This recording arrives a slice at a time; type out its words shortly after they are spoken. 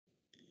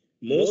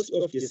Most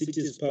of the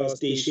city's power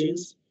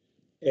stations,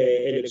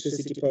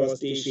 electricity power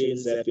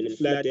stations, have been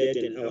flooded,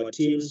 and our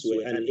teams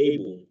were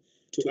unable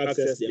to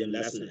access them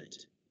last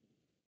night.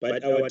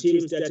 But our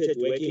team started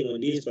working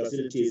on these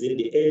facilities in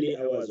the early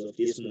hours of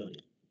this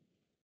morning.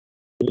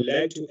 We'd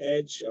like to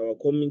urge our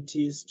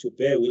communities to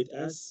bear with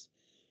us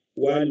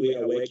while we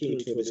are working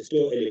to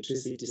restore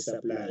electricity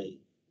supply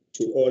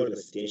to all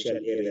residential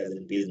areas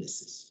and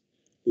businesses.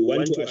 We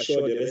want to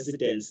assure the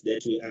residents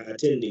that we are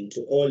attending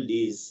to all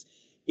these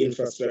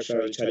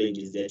infrastructural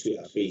challenges that we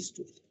are faced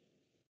with.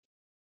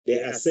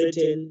 There are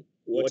certain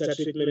water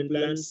treatment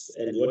plants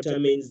and water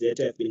mains that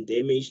have been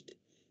damaged,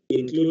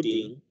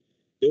 including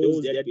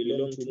those that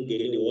belong to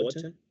Mngeni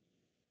Water.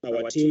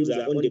 Our teams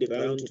are on the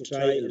ground to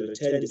try and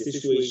return the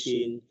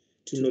situation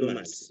to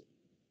normalcy.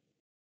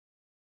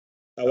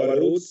 Our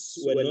roads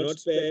were not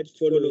spared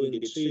following the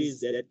trees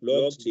that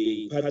blocked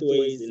the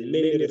pathways in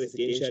many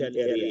residential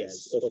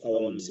areas of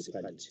our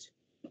municipality.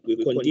 We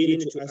continue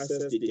to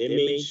assess the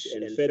damage,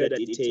 and further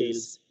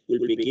details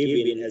will be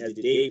given as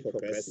the day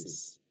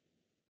progresses.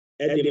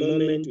 At the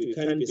moment, we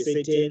can't be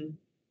certain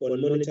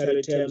on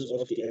monetary terms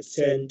of the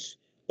extent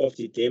of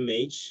the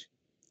damage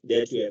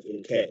that we have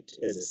incurred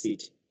as a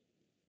city.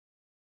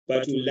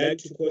 But we would like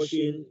to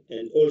caution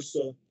and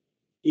also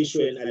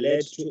issue an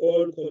alert to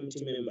all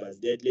committee members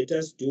that let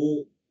us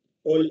do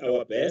all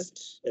our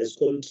best as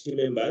committee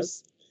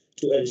members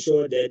to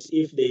ensure that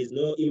if there is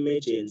no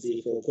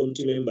emergency for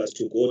committee members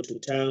to go to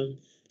town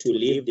to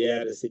leave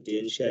their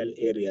residential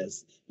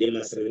areas, they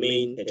must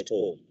remain at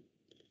home.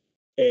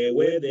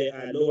 Where there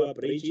are lower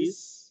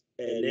bridges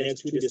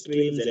next to the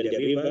streams and the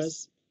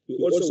rivers, we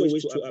also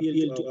wish to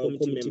appeal to our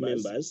committee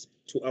members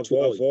to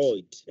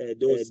avoid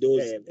those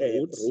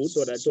routes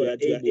so that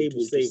we are able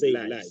to save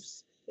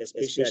lives,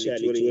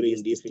 especially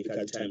during this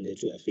difficult time that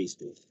we are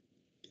faced with.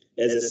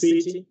 As a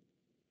city,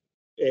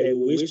 we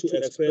wish to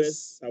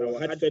express our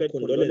heartfelt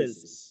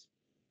condolences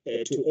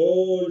to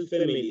all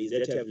families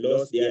that have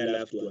lost their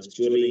loved ones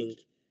during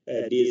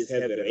these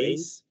heavy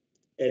rains,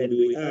 and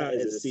we are,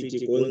 as a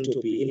city, going to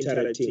be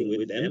interacting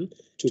with them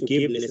to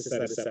give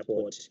necessary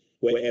support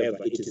wherever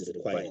it is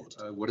required.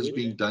 What is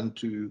being done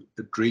to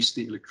address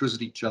the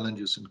electricity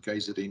challenges in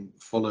KZN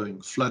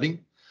following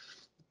flooding?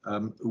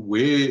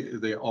 Where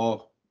there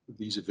are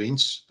these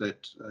events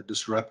that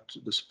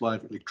disrupt the supply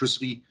of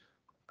electricity,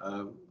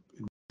 in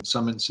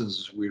some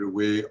instances we're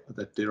aware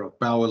that there are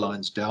power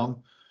lines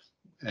down,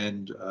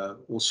 and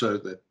also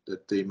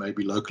that there may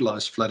be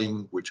localized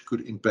flooding which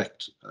could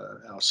impact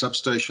our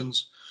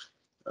substations.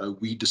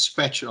 We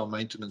dispatch our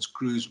maintenance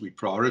crews, we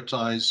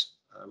prioritize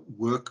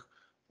work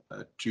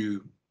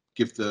to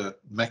give the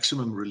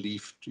maximum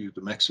relief to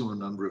the maximum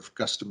number of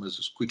customers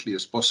as quickly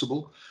as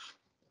possible.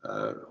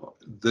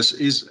 This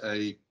is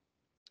an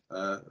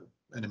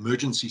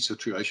emergency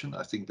situation.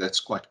 I think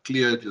that's quite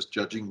clear, just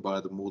judging by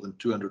the more than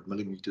 200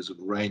 millimeters of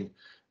rain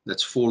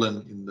that's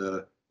fallen in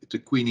the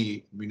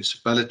eThekwini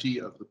municipality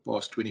over the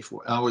past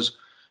 24 hours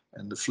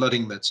and the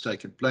flooding that's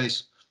taken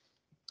place.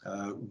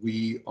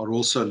 We are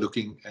also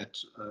looking at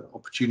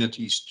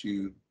opportunities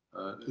to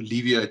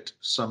alleviate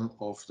some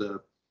of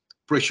the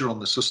pressure on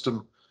the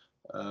system,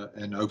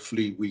 and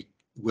hopefully we,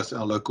 with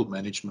our local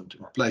management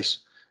in place,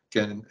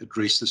 can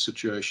address the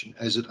situation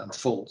as it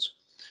unfolds.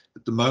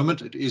 At the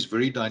moment, it is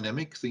very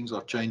dynamic. Things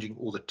are changing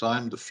all the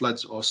time. The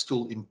floods are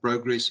still in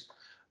progress,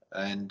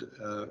 and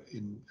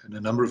in a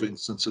number of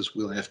instances,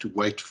 we'll have to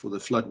wait for the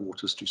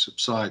floodwaters to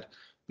subside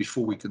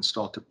before we can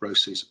start the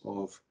process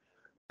of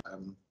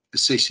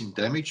assessing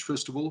damage,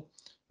 first of all,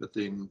 but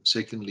then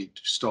secondly,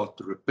 to start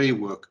the repair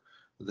work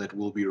that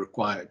will be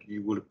required.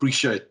 You will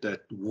appreciate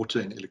that water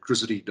and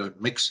electricity don't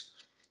mix,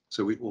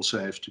 so we also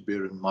have to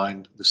bear in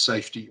mind the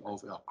safety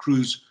of our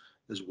crews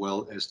as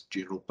well as the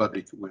general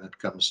public when it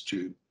comes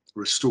to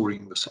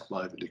restoring the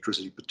supply of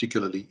electricity,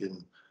 particularly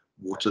in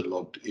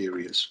waterlogged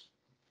areas.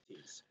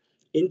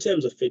 In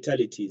terms of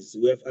fatalities,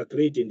 we have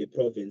agreed in the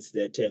province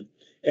that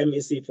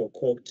MEC for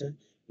Kokta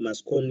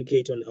must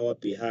communicate on our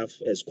behalf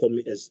as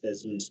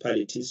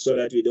municipalities so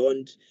that we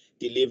don't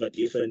deliver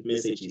different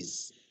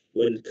messages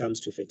when it comes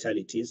to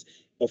fatalities.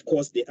 Of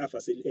course, there are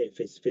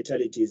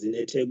fatalities in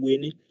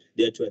eThekwini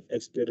that we have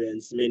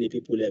experienced. Many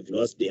people have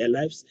lost their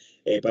lives,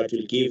 but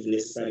we'll give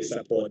necessary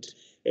support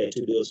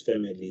to those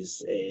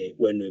families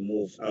when we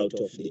move out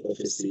of the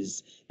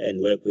offices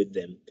and work with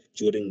them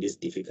during this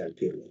difficult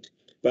period.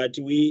 But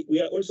we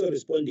are also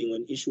responding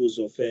on issues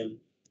of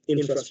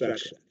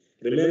infrastructure.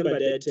 Remember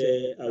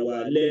that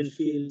our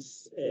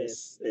landfills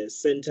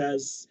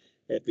centers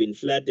have been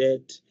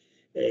flooded.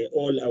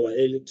 All our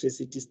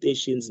electricity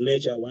stations,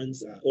 major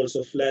ones, are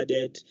also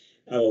flooded.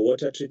 Our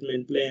water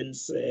treatment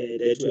plants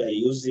that we are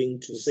using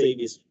to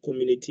service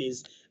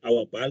communities,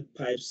 our bulk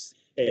pipes,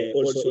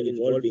 also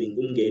involving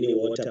Mngeni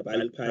Water,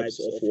 bulk pipes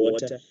of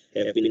water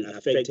have been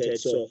affected.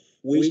 So,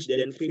 which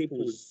then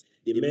cripples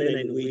the manner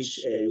in which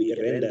we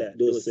render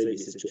those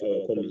services to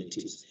our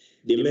communities.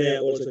 The mayor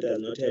also does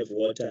not have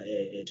water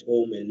at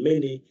home, and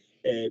many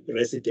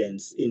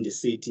residents in the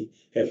city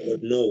have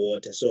got no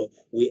water. So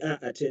we are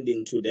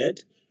attending to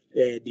that.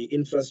 The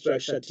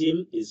infrastructure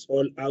team is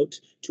all out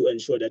to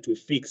ensure that we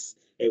fix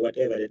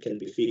whatever that can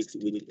be fixed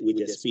with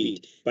the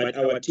speed. But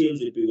our teams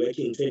will be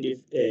working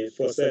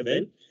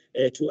 24/7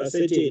 to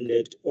ascertain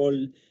that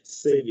all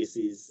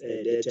services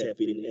that have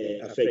been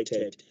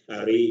affected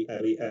are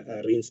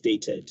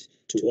reinstated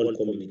to all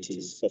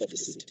communities of the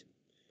city.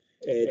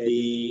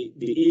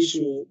 The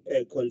issue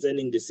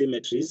concerning the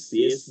cemeteries,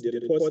 yes, the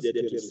reports that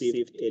we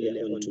received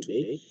earlier on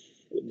today,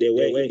 there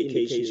were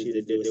indications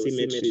that there were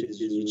cemeteries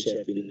which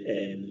have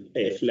been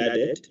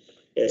flooded.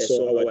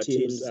 So our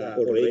teams are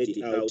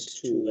already out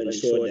to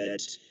ensure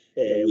that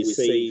we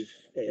save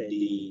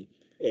the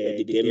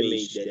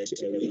damage that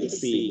we are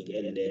seeing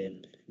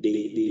and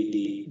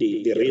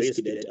the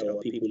risk that our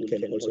people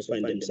can also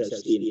find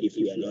themselves in if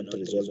we are not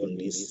resolving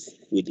this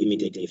with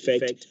immediate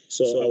effect.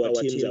 So our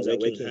teams are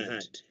working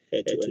hard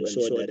to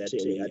ensure that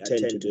we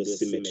attend to those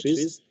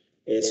cemeteries.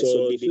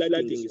 So the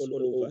flooding is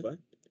all over,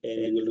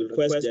 and we will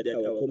request that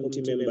our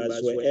community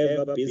members,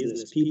 wherever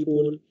business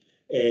people,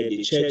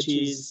 the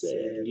churches,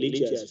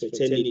 religious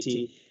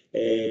fraternity,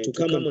 to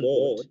come on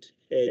board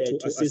to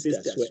assist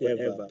us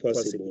wherever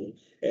possible,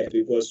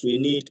 because we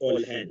need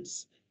all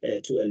hands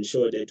to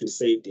ensure that we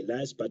save the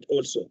lives, but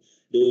also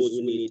those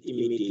who need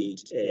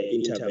immediate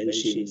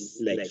interventions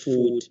like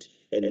food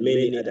and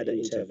many other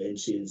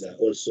interventions are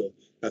also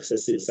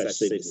accessing such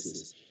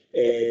services.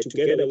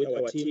 Together with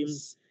our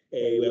teams,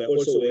 we are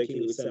also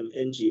working with some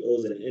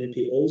NGOs and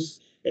NPOs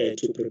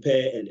to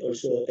prepare and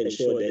also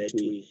ensure that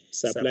we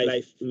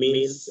supply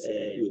meals.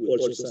 We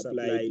also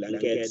supply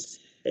blankets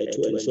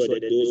to ensure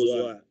that those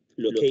who are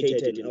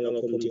located in our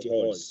community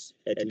halls,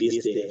 at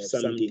least they have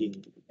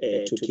something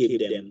to keep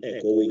them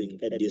going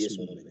at this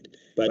moment.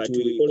 But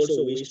we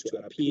also wish to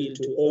appeal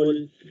to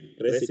all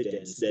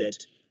residents that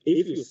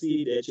if you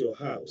see that your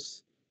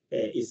house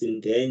is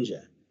in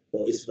danger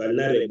or is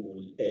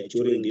vulnerable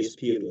during this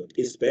period,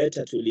 it's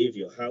better to leave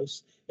your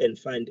house and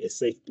find a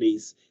safe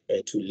place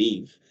to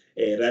live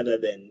rather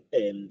than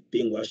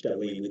being washed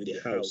away with the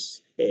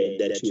house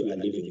that you are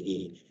living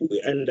in.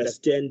 We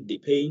understand the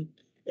pain,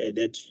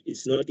 that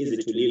it's not easy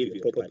to leave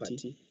your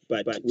property,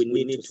 but we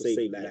need to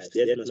save lives.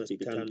 That must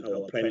become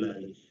our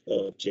primary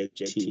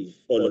objective,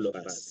 all of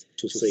us,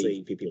 to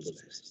save people's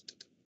lives.